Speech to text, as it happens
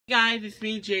Guys, it's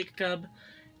me, Jacob.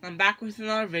 I'm back with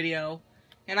another video,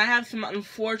 and I have some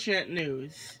unfortunate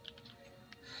news.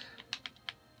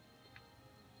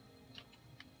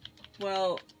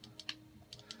 Well,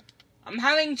 I'm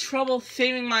having trouble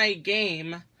saving my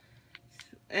game,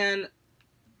 and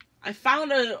I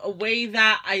found a way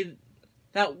that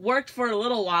worked for a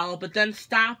little while, but then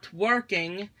stopped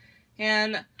working,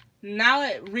 and now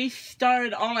it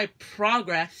restarted all my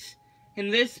progress in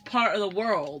this part of the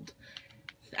world.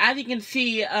 As you can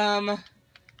see,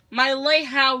 my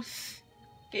lighthouse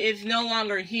is no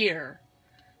longer here,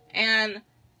 and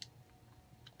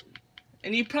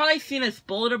you've probably seen this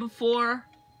boulder before.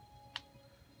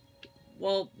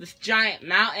 Well, this giant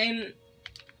mountain.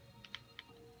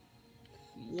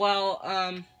 Well,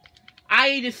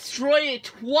 I destroyed it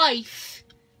twice.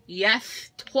 Yes,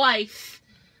 twice.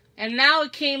 And now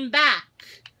it came back.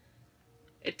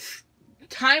 It's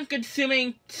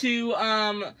time-consuming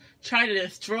to, try to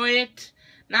destroy it.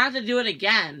 Not to do it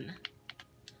again.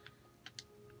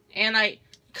 And I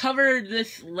covered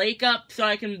this lake up so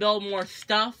I can build more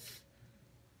stuff.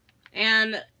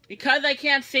 And because I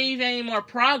can't save any more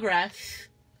progress,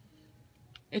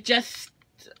 it just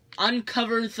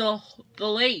uncovers the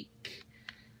lake.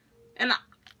 And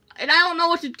I don't know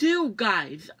what to do,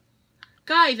 guys.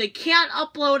 Guys, I can't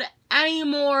upload any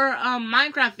more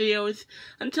Minecraft videos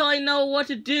until I know what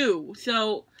to do.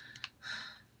 So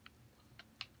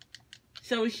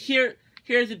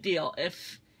here's the deal.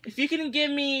 If you can give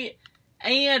me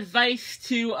any advice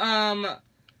to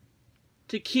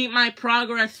keep my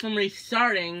progress from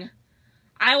restarting,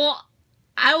 I will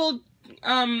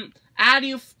add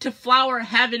you to Flower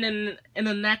Heaven in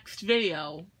the next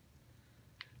video,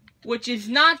 which is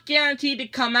not guaranteed to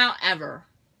come out ever.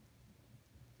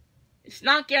 It's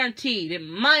not guaranteed. It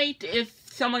might if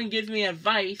someone gives me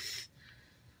advice,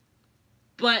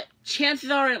 but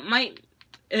chances are it might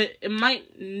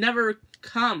never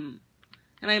come,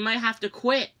 and I might have to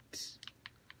quit.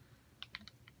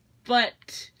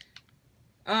 But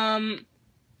I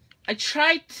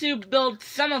tried to build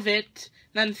some of it,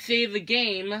 then save the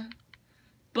game,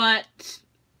 but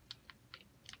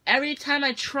every time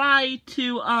I try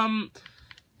to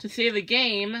save the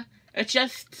game, it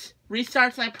just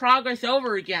restarts my progress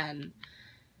over again.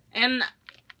 And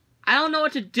I don't know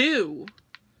what to do.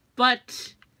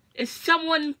 But if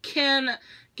someone can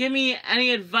give me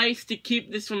any advice to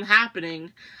keep this from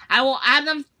happening, I will add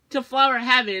them to Flower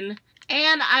Heaven,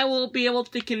 and I will be able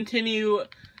to continue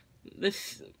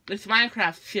this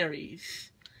Minecraft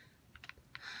series.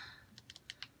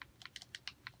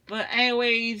 But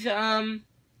anyways,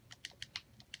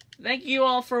 thank you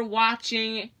all for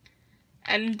watching,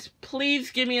 and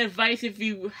please give me advice if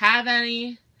you have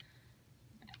any,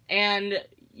 and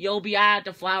you'll be added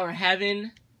to Flower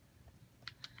Heaven,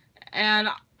 and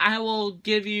I will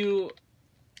give you,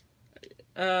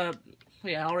 yeah,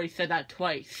 I already said that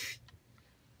twice.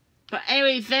 But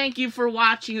anyway, thank you for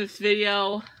watching this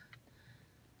video,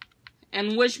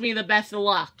 and wish me the best of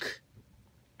luck.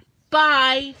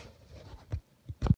 Bye!